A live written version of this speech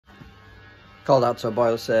Called out to a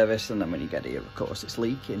boiler service, and then when you get here, of course, it's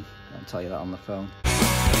leaking. I'll tell you that on the phone.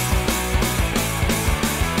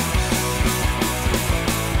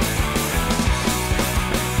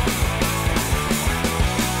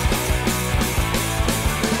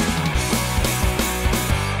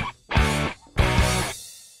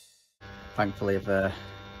 Thankfully, I've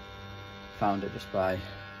found it just by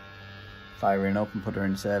firing up and put her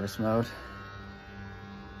in service mode.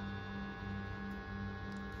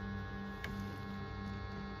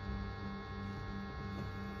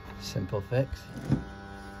 Simple fix.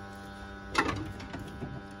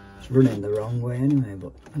 It's running the wrong way anyway,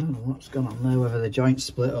 but I don't know what's gone on there, whether the joint's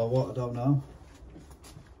split or what, I don't know.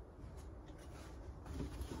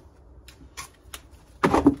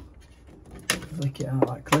 Flick it out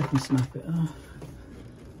like click and snap it off.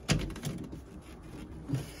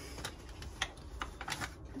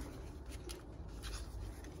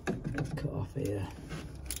 Cut off here.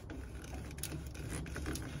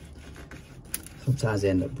 Sometimes they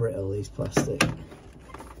end up brittle, these plastic.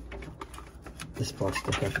 This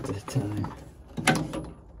plastic after time.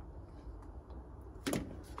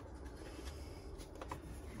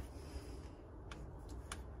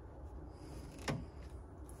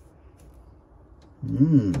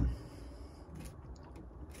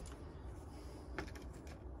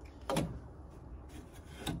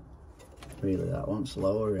 Really, that one's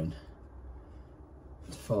lowering.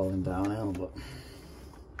 It's falling downhill, but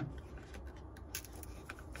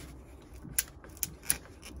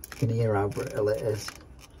you can hear how brittle it is.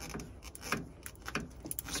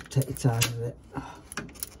 Just take your time with it.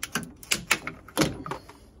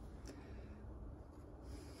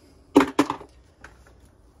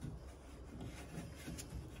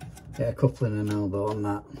 Get a coupling and elbow on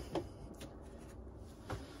that.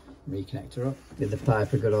 Reconnect her up. Give the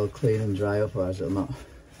pipe a good old clean and dry, otherwise they'll not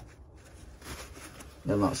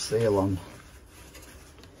seal on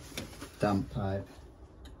damp pipe.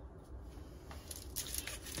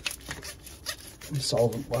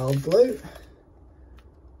 Solvent weld glue.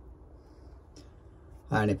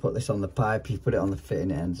 I only put this on the pipe, you put it on the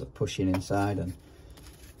fitting, it ends up pushing inside, and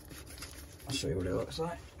I'll show you what it looks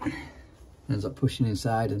like. It ends up pushing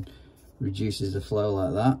inside and reduces the flow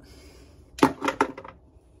like that.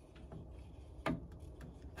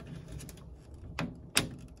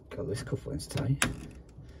 Got this coupling's tight.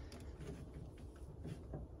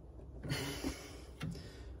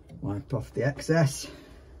 Wipe off the excess.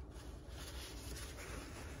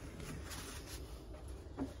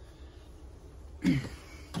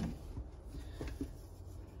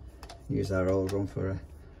 Use our old one for a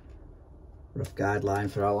rough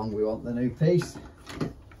guideline for how long we want the new piece.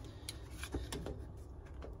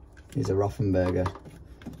 These are Rothenberger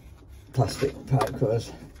plastic pipe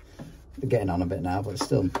cutters. They're getting on a bit now, but it's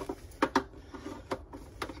still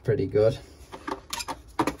pretty good.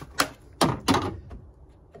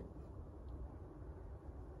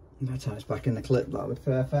 If I tie it back in the clip, that would be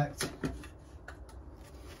perfect.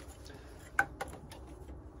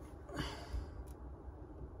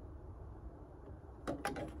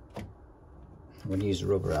 I'm going to use a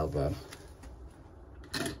rubber elbow.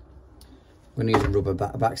 I'm going to use a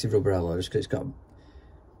Baxi rubber elbow just because it's got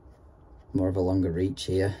more of a longer reach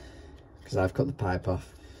here, because I've cut the pipe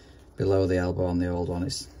off below the elbow on the old one.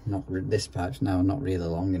 It's not, this pipe's now not really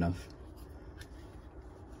long enough.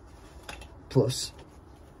 Plus,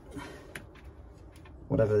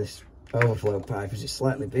 whatever this overflow pipe is, it's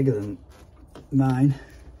slightly bigger than mine.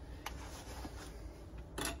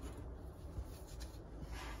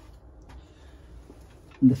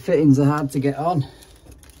 And the fittings are hard to get on.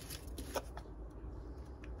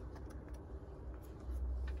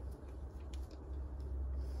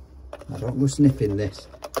 I don't go sniffing this.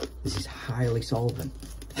 This is highly solvent.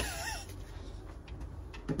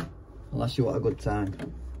 Unless you want a good time.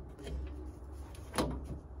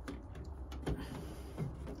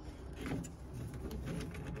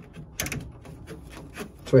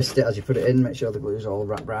 Twist it as you put it in, make sure the glue's all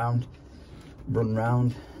wrapped round, run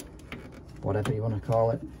round, whatever you want to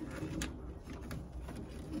call it.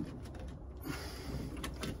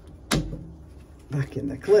 Back in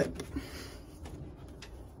the clip.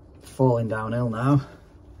 Falling downhill now.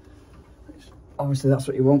 Obviously that's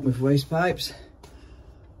what you want with waste pipes.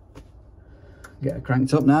 Get it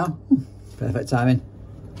cranked up now. Perfect timing.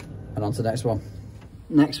 And on to the next one.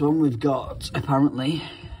 Next one we've got, apparently,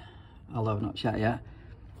 although I've not checked yet,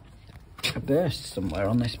 a burst somewhere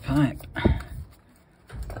on this pipe.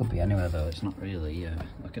 Could be anywhere though, it's not really,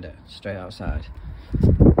 look at it, straight outside.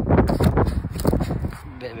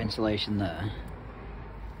 Bit of insulation there.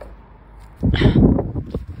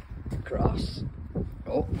 Across.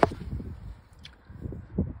 Oh.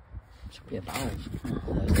 Be a valve.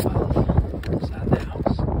 Oh, there's the valve. Inside the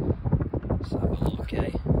house. Let's have a look, eh?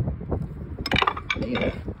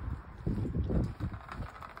 Neither.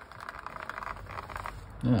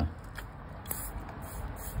 Yeah.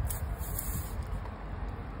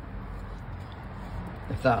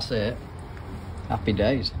 If that's it, happy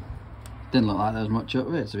days. Didn't look like there was much up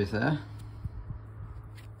of it, to be fair.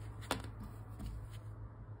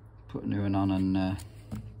 Put a new one on and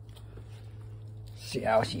see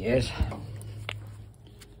how she is.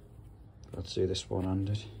 Let's do this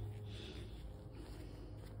one-handed.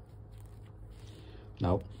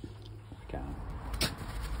 Nope, I can't.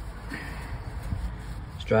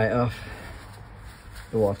 Straight off.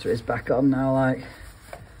 The water is back on now, like.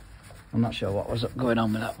 I'm not sure what was going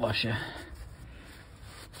on with that washer.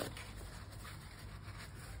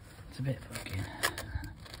 It's a bit fucking...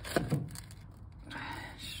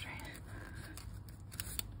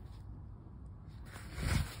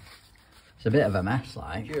 It's a bit of a mess,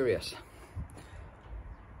 like. Curious.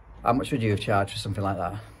 How much would you charge for something like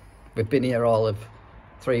that? We've been here all of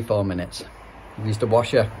 3-4 minutes. We used a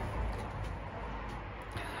washer.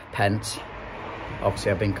 Pence.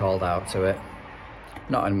 Obviously I've been called out to it.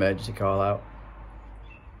 Not an emergency call out.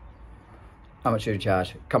 How much would you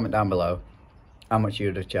charge? Comment down below how much you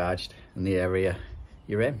would have charged in the area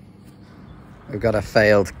you're in. We've got a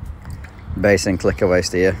failed basin clicker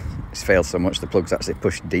waste here. It's failed so much the plug's actually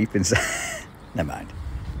pushed deep inside. Never mind.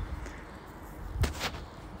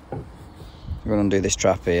 We're going to undo this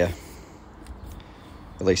trap here,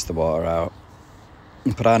 release the water out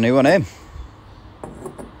and put our new one in.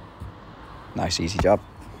 Nice easy job.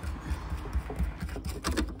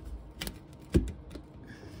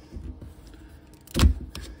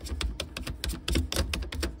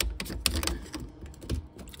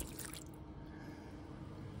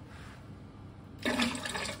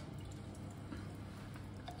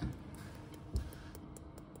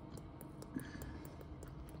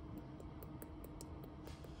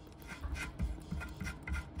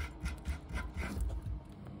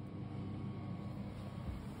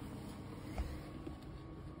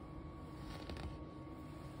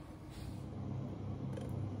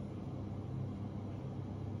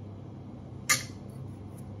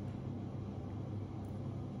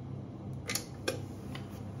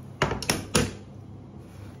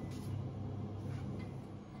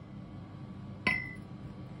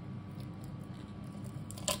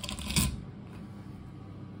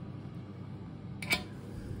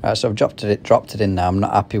 Right, so I've dropped it in now. I'm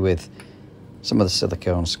not happy with some of the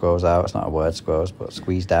silicone squoze out. It's not a word squoze, but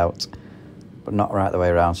squeezed out, but not right the way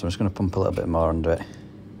around. So I'm just going to pump a little bit more under it,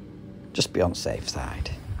 just be on the safe side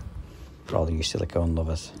for all you silicone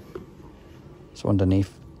lovers. So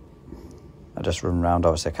underneath, I just run around.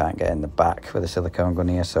 Obviously I can't get in the back with the silicone gun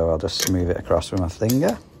here, so I'll just smooth it across with my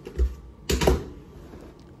finger.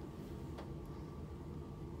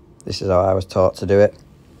 This is how I was taught to do it.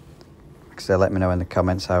 So let me know in the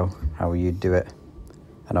comments how you do it.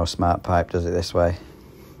 I know Smart Pipe does it this way,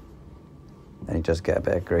 and he does get a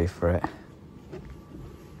bit of grief for it.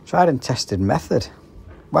 Tried and tested method.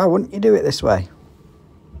 Why wouldn't you do it this way?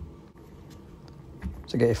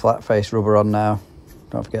 So get your flat face rubber on now.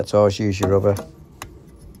 Don't forget to always use your rubber.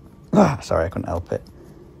 Ah, sorry, I couldn't help it.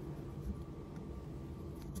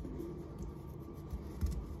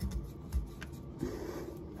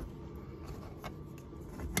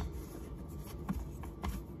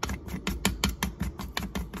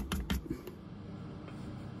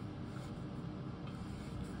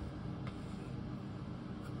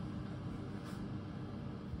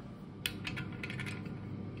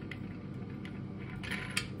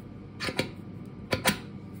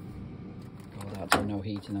 No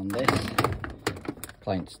heating on this.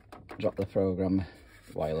 Clients dropped the program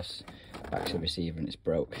wireless back to the receiver and it's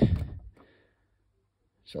broke,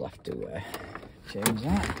 so I'll have to change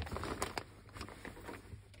that.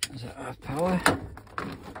 Does that have power?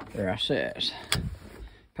 There it is.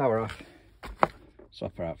 Power off.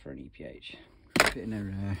 Swap her out for an EPH. Fitting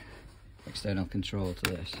an external control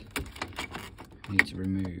to this, I need to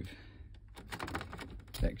remove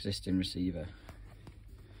the existing receiver.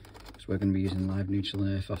 So we're going to be using live neutral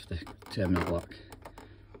and earth off the terminal block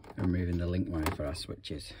and removing the link wire for our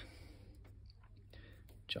switches.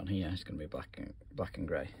 Which on here is going to be black and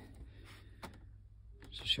grey.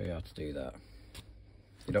 So I'll show you how to do that.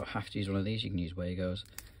 You don't have to use one of these, you can use Wagos.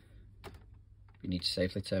 You need to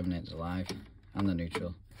safely terminate the live and the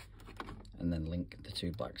neutral and then link the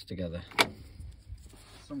two blacks together.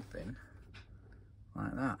 Something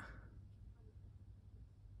like that.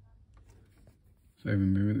 So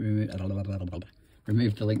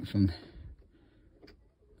remove the link from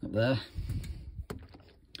up there,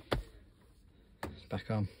 back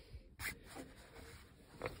on.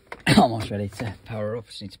 Almost ready to power up.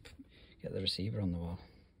 Just need to get the receiver on the wall.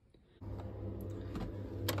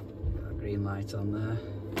 Got a green light on there.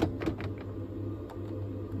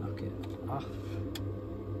 Knock it off.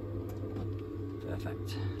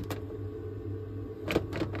 Perfect.